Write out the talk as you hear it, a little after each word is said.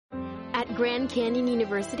Grand Canyon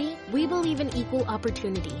University, we believe in equal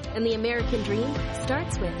opportunity, and the American dream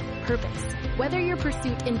starts with purpose. Whether your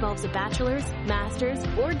pursuit involves a bachelor's, master's,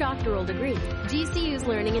 or doctoral degree, GCU's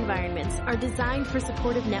learning environments are designed for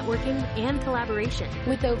supportive networking and collaboration.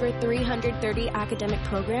 With over 330 academic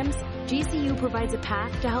programs, GCU provides a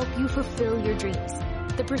path to help you fulfill your dreams.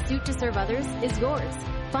 The pursuit to serve others is yours.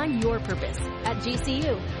 Find your purpose at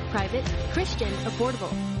GCU. Private, Christian,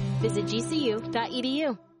 affordable. Visit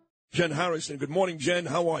gcu.edu. Jen Harrison. Good morning, Jen.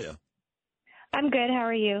 How are you? I'm good. How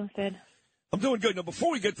are you, Sid? I'm doing good. Now,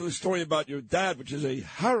 before we get to the story about your dad, which is a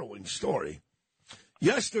harrowing story,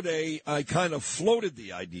 yesterday I kind of floated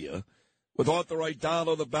the idea with Arthur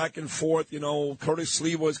Aidala, the back and forth. You know, Curtis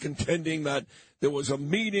Lee was contending that there was a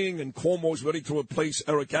meeting and Cuomo's ready to replace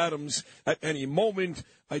Eric Adams at any moment.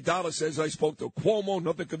 Aidala says, I spoke to Cuomo.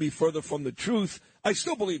 Nothing could be further from the truth. I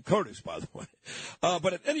still believe Curtis, by the way.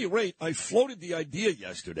 But at any rate, I floated the idea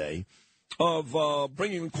yesterday of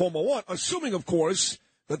bringing Cuomo on, assuming, of course,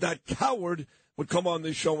 that coward would come on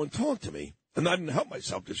this show and talk to me. And I didn't help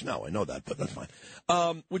myself just now. I know that, but that's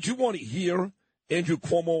fine. Would you want to hear Andrew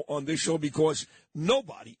Cuomo on this show? Because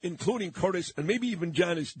nobody, including Curtis and maybe even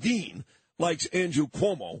Janice Dean, likes Andrew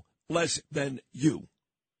Cuomo less than you.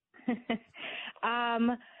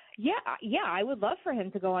 Yeah, I would love for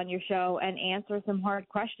him to go on your show and answer some hard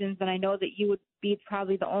questions. And I know that you would be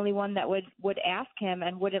probably the only one that would ask him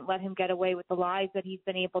and wouldn't let him get away with the lies that he's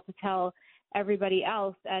been able to tell everybody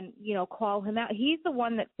else and, you know, call him out. He's the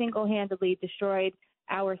one that single-handedly destroyed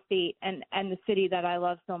our state and the city that I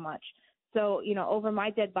love so much. So, you know, over my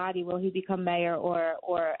dead body, will he become mayor or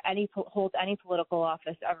hold any political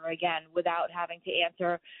office ever again without having to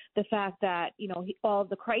answer the fact that, you know, all of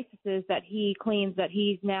the crises that he claims that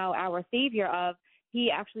he's now our savior of, he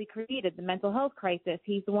actually created the mental health crisis.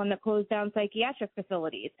 He's the one that closed down psychiatric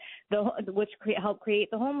facilities, which helped create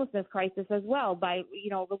the homelessness crisis as well by, you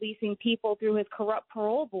know, releasing people through his corrupt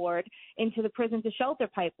parole board into the prison to shelter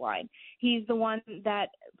pipeline. He's the one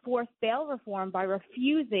that forced bail reform by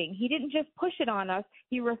refusing. He didn't just push it on us.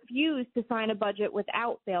 He refused to sign a budget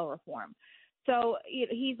without bail reform. So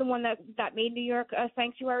he's the one that made New York a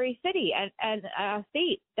sanctuary city and a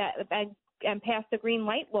state and passed the green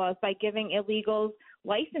light laws by giving illegals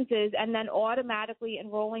licenses and then automatically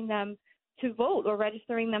enrolling them to vote or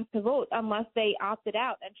registering them to vote unless they opted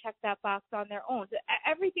out and checked that box on their own. So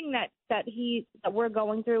everything that we're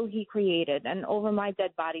going through, he created, and over my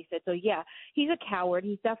dead body said. So yeah, he's a coward.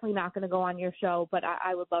 He's definitely not going to go on your show, but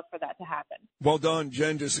I would love for that to happen. Well done.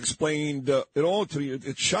 Jen just explained it all to you.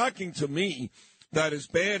 It's shocking to me that as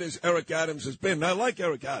bad as Eric Adams has been, and I like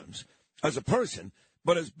Eric Adams as a person,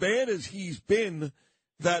 but as bad as he's been,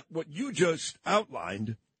 that what you just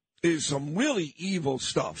outlined is some really evil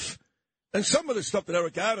stuff. And some of the stuff that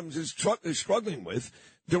Eric Adams is struggling with,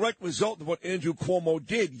 direct result of what Andrew Cuomo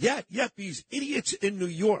did. Yet these idiots in New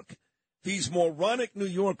York, these moronic New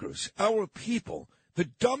Yorkers, our people, the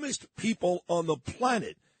dumbest people on the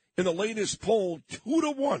planet, in the latest poll,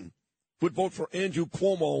 2-1, would vote for Andrew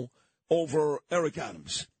Cuomo over Eric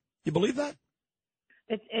Adams. You believe that?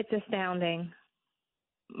 It's astounding.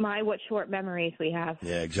 What short memories we have.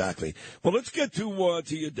 Yeah, exactly. Well, let's get to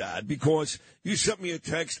your dad, because you sent me a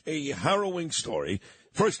text, a harrowing story.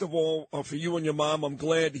 First of all, for you and your mom, I'm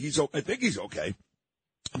glad I think he's okay.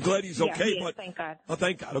 I'm glad he's okay. He is, thank God. Oh,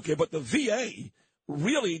 thank God. Okay, but the VA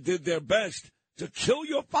really did their best to kill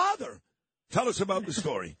your father. Tell us about the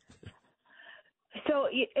story. So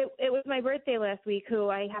it was my birthday last week, who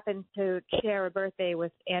I happened to share a birthday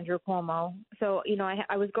with Andrew Cuomo. So, you know,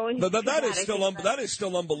 I was going to that is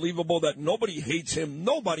still unbelievable that nobody hates him,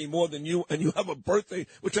 nobody more than you, and you have a birthday,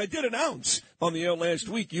 which I did announce on the air last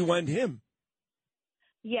week, you and him.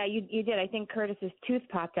 Yeah, you did. I think Curtis's tooth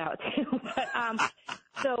popped out, too. But,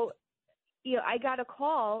 so, you know, I got a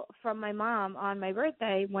call from my mom on my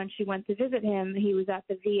birthday when she went to visit him. He was at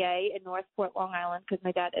the VA in Northport, Long Island, because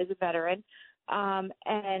my dad is a veteran.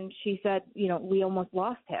 And she said, you know, we almost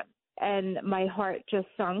lost him. And my heart just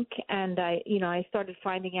sunk. And I started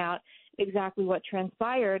finding out exactly what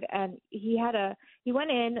transpired. And he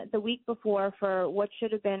went in the week before for what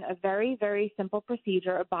should have been a very, very simple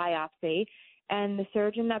procedure, a biopsy. And the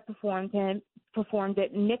surgeon that performed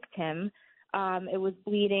it nicked him. It was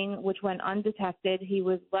bleeding, which went undetected. He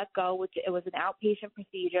was let go, it was an outpatient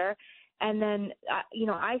procedure. And then, you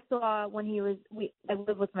know, I saw when I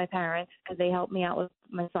live with my parents because they helped me out with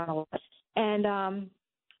my son a lot. And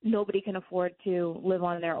nobody can afford to live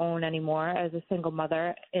on their own anymore as a single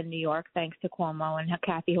mother in New York, thanks to Cuomo and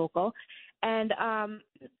Kathy Hochul. And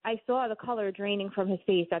I saw the color draining from his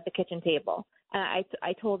face at the kitchen table. And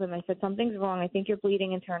I told him, I said, something's wrong. I think you're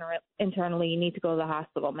bleeding internally. You need to go to the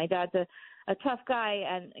hospital. My dad's a tough guy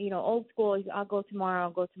and, old school. He's, I'll go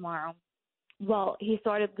tomorrow. Well, he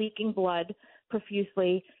started leaking blood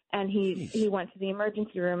profusely, and he went to the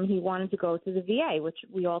emergency room. He wanted to go to the VA, which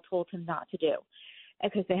we all told him not to do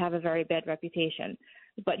because they have a very bad reputation.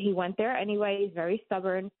 But he went there anyway. He's very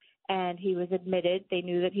stubborn, and he was admitted. They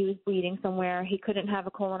knew that he was bleeding somewhere. He couldn't have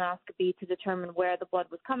a colonoscopy to determine where the blood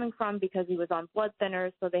was coming from because he was on blood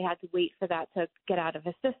thinners, so they had to wait for that to get out of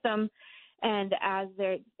his system. And as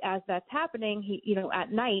that's happening, he,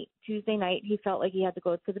 at night, Tuesday night, he felt like he had to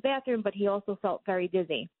go to the bathroom, but he also felt very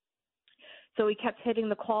dizzy. So he kept hitting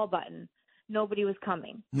the call button. Nobody was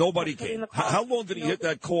coming. Nobody came. How long did he hit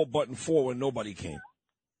that call button for when nobody came?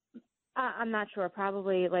 I'm not sure.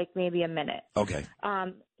 Probably like maybe a minute. Okay.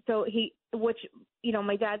 So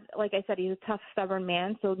my dad, like I said, he's a tough, stubborn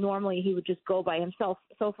man. So normally he would just go by himself.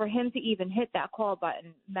 So for him to even hit that call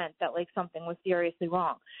button meant that like something was seriously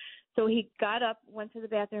wrong. So he got up, went to the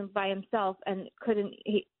bathroom by himself, and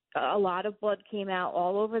a lot of blood came out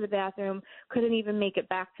all over the bathroom, couldn't even make it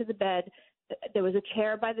back to the bed. There was a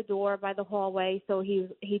chair by the door, by the hallway. So he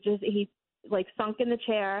sunk in the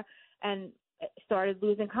chair and started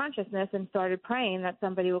losing consciousness and started praying that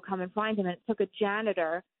somebody would come and find him. And it took a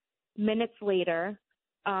janitor minutes later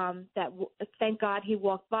thank God he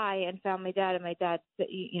walked by and found my dad, and my dad said,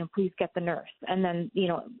 please get the nurse. And then,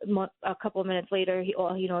 a couple of minutes later,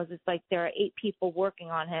 all he knows is like there are 8 people working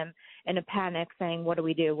on him in a panic saying, what do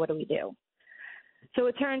we do? What do we do? So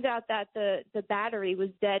it turns out that the battery was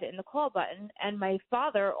dead in the call button, and my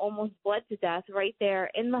father almost bled to death right there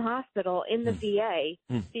in the hospital, in the VA,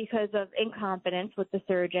 because of incompetence with the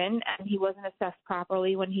surgeon, and he wasn't assessed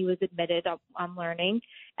properly when he was admitted, I'm learning,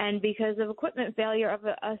 and because of equipment failure of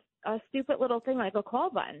a stupid little thing like a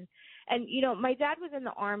call button. And, my dad was in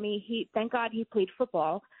the Army. Thank God he played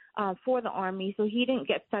football for the Army, so he didn't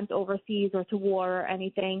get sent overseas or to war or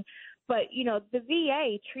anything. But, the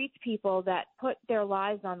VA treats people that put their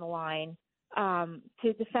lives on the line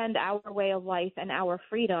to defend our way of life and our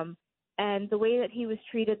freedom. And the way that he was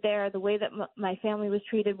treated there, the way that my family was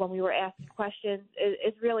treated when we were asking questions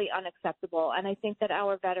is really unacceptable. And I think that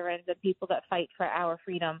our veterans and people that fight for our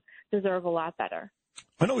freedom deserve a lot better.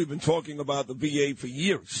 I know we've been talking about the VA for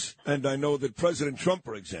years, and I know that President Trump,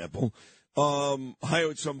 for example,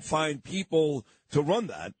 hired some fine people to run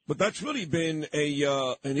that, but that's really been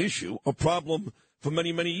an issue, a problem for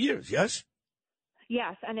many, many years, yes?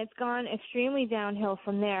 Yes, and it's gone extremely downhill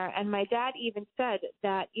from there. And my dad even said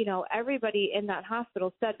that, everybody in that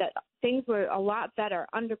hospital said that things were a lot better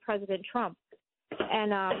under President Trump.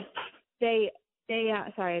 And sorry,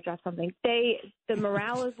 I dropped something. The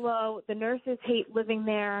morale is low. The nurses hate living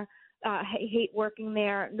there. Hate working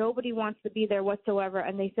there. Nobody wants to be there whatsoever.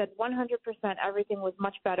 And they said 100% everything was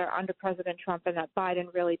much better under President Trump, and that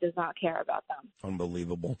Biden really does not care about them.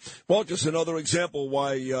 Unbelievable. Well, just another example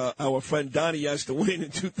why our friend Donnie has to win in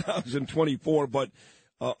 2024. But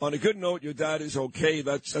on a good note, your dad is okay.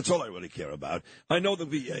 That's all I really care about. I know the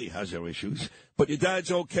VA has their issues, but your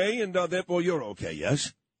dad's okay, and therefore you're okay,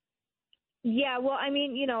 yes? Yeah, well, I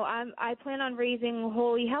mean, I plan on raising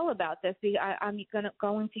holy hell about this. I'm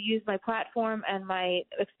going to use my platform and my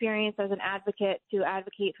experience as an advocate to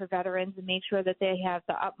advocate for veterans and make sure that they have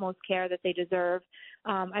the utmost care that they deserve.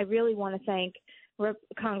 I really want to thank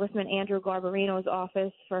Congressman Andrew Garbarino's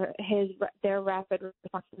office for their rapid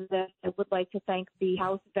response to this. I would like to thank the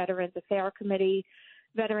House Veterans Affairs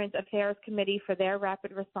Committee for their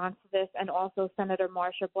rapid response to this, and also Senator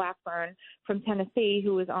Marsha Blackburn from Tennessee,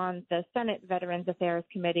 who is on the Senate Veterans Affairs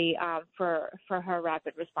Committee, for her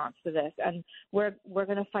rapid response to this. And we're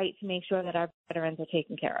going to fight to make sure that our veterans are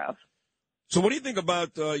taken care of. So what do you think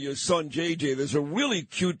about your son, JJ? There's a really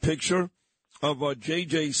cute picture of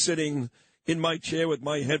JJ sitting in my chair with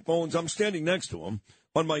my headphones. I'm standing next to him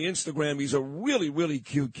on my Instagram. He's a really, really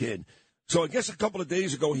cute kid. So I guess a couple of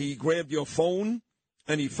days ago, he grabbed your phone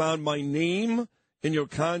and he found my name in your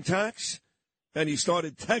contacts, and he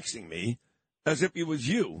started texting me as if he was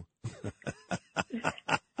you.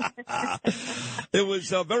 It was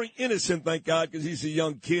very innocent, thank God, because he's a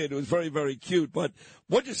young kid. It was very, very cute. But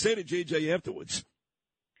what'd you say to JJ afterwards?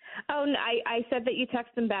 Oh, no, I said that you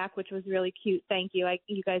texted him back, which was really cute. Thank you.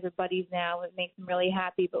 You guys are buddies now. It makes him really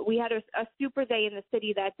happy. But we had a super day in the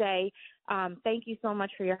city that day. Thank you so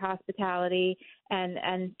much for your hospitality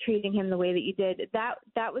and treating him the way that you did.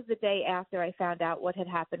 That was the day after I found out what had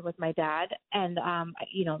happened with my dad. And,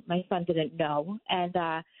 my son didn't know. And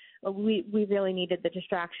we really needed the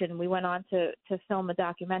distraction. We went on to film a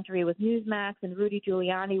documentary with Newsmax, and Rudy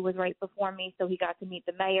Giuliani was right before me, so he got to meet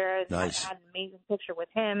the mayor. And nice. I had an amazing picture with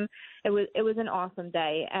him. It was an awesome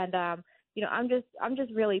day, and I'm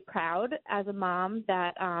just really proud as a mom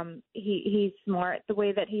that he's smart the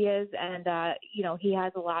way that he is, and he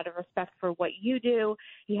has a lot of respect for what you do.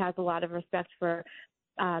 He has a lot of respect for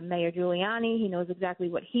Mayor Giuliani. He knows exactly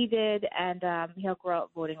what he did, and he'll grow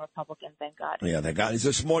up voting Republican, thank God. Yeah, that guy is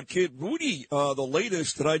a smart kid. Rudy, the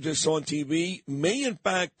latest that I just saw on TV, may in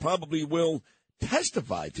fact probably will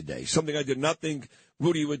testify today, something I did not think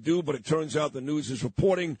Rudy would do, but it turns out the news is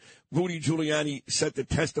reporting Rudy Giuliani set to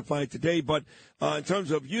testify today. But in terms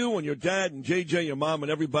of you and your dad and JJ, your mom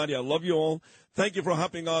and everybody, I love you all. Thank you for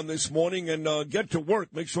hopping on this morning, and get to work.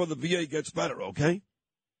 Make sure the VA gets better, okay?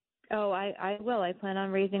 Oh, I will. I plan on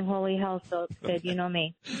raising holy hell, so Sid, you know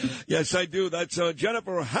me. Yes, I do. That's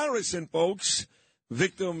Jennifer Harrison, folks.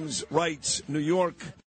 Victims' Rights, New York.